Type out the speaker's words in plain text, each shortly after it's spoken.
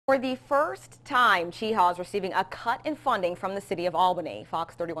For the first time, Chehaw is receiving a cut in funding from the city of Albany.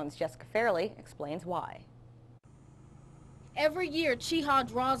 Fox 31's Jessica Fairley explains why. Every year, Chehaw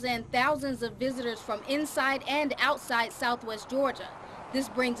draws in thousands of visitors from inside and outside Southwest Georgia. This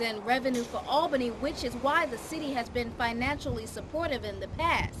brings in revenue for Albany, which is why the city has been financially supportive in the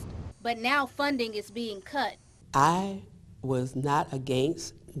past. But now funding is being cut. I was not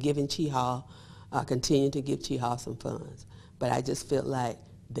against giving Chehaw, continuing to give Chehaw some funds, but I just felt like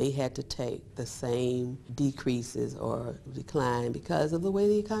they had to take the same decreases or decline because of the way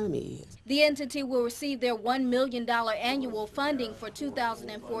the economy is. The entity will receive their $1 million annual funding for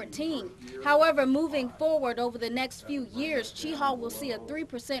 2014. However, moving forward over the next few years, Chehaw will see a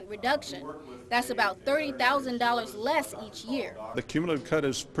 3% reduction. That's about $30,000 less each year. The cumulative cut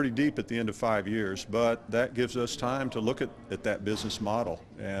is pretty deep at the end of 5 years, but that gives us time to look at that business model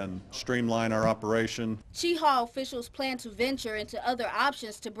and streamline our operation. Chehaw officials plan to venture into other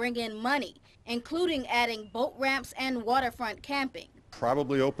options to bring in money, including adding boat ramps and waterfront camping.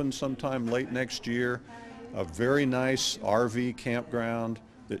 Probably open sometime late next year, a very nice RV campground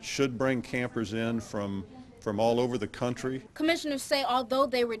that should bring campers in from all over the country. Commissioners say although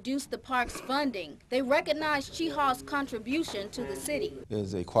they reduced the park's funding, they recognize Chehaw's contribution to the city.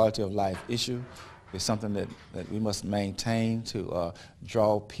 It's a quality of life issue. It's something that we must maintain to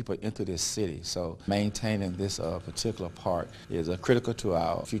draw people into this city. So maintaining this particular park is critical to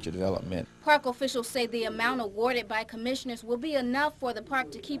our future development. Park officials say the amount awarded by commissioners will be enough for the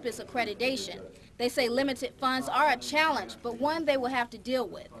park to keep its accreditation. They say limited funds are a challenge, but one they will have to deal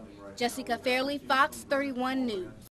with. Jessica Fairley, Fox 31 News.